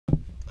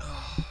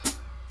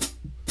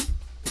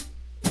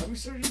we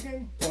started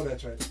again? Oh,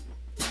 that's right.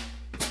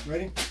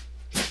 Ready?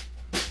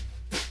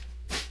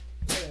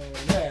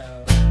 And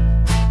now.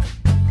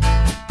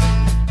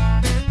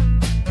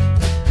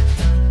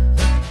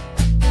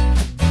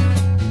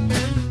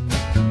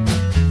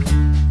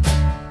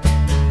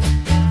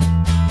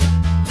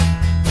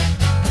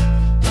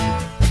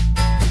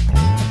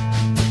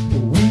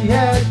 We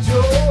had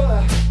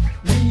joy,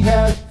 we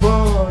had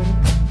fun,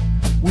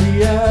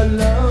 we had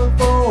love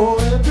for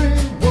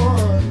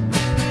everyone.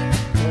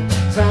 But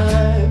the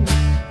times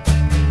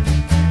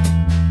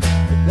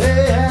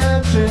they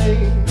have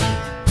changed.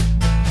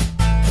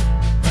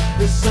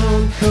 The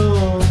sun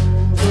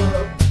comes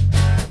up,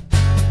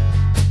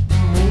 the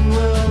moon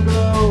will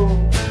glow,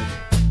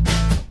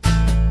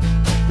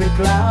 the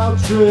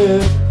clouds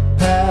drift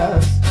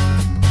past,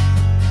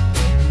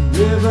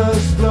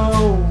 rivers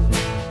flow.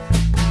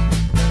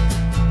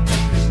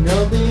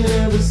 Nothing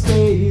ever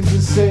stays the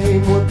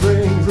same. What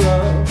brings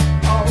love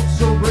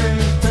also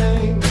brings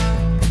pain.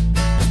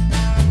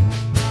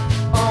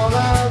 All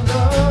I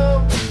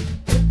love,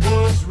 it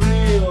was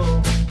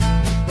real,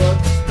 but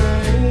this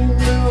pain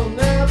will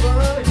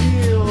never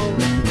heal.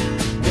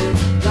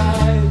 With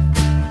life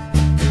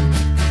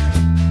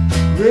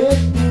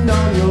written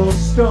on your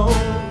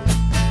stone.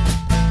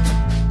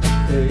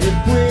 If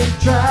we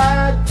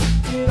tried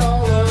it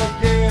all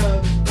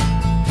again,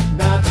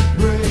 not to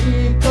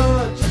break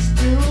but just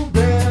to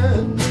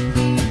bend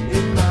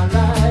in my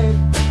life.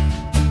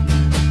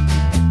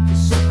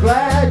 So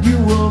glad you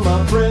were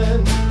my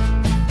friend.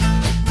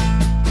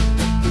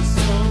 The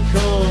sun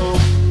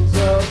comes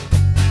up,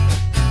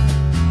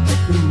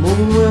 the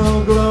moon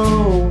will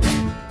glow,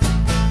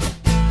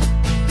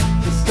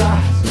 the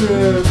stars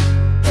drift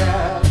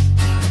past,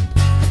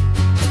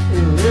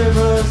 and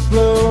rivers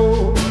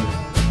flow.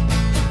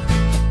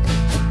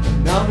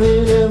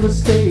 Nothing ever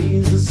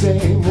stays the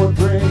same. What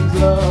brings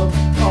love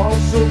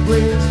also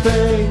brings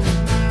pain.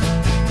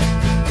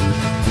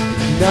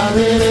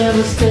 Nothing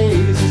ever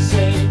stays the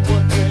same.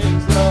 What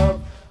brings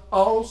love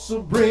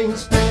also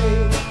brings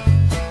pain.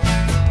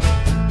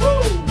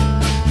 Woo!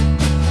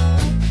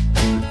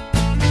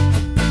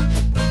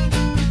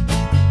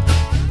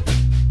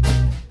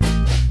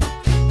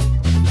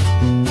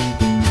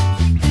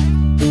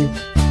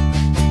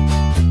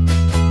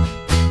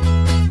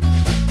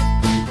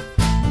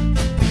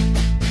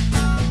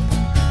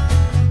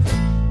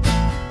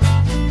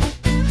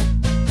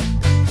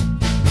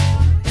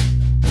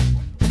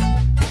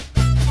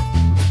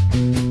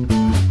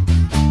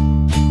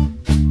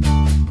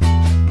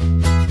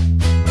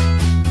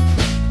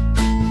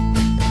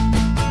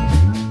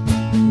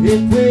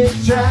 If we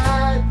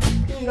tried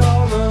it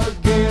all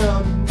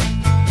again,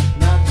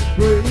 not to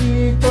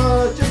break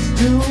but just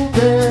to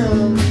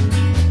bend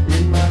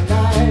in my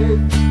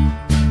life.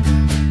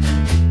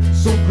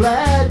 So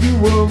glad you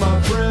were my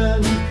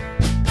friend.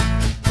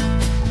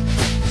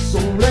 So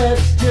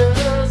let's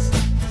just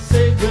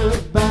say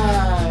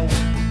goodbye.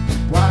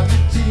 Wipe the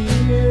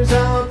tears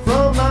out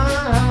from my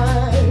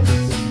eyes.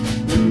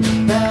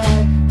 Look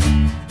back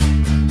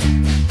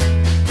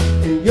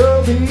and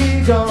you'll be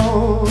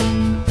gone.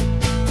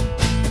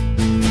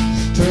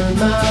 Turn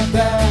my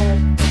back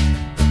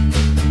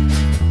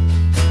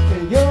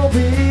and you'll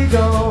be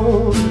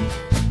gone.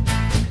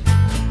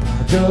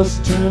 I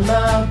just turn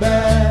my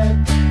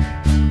back.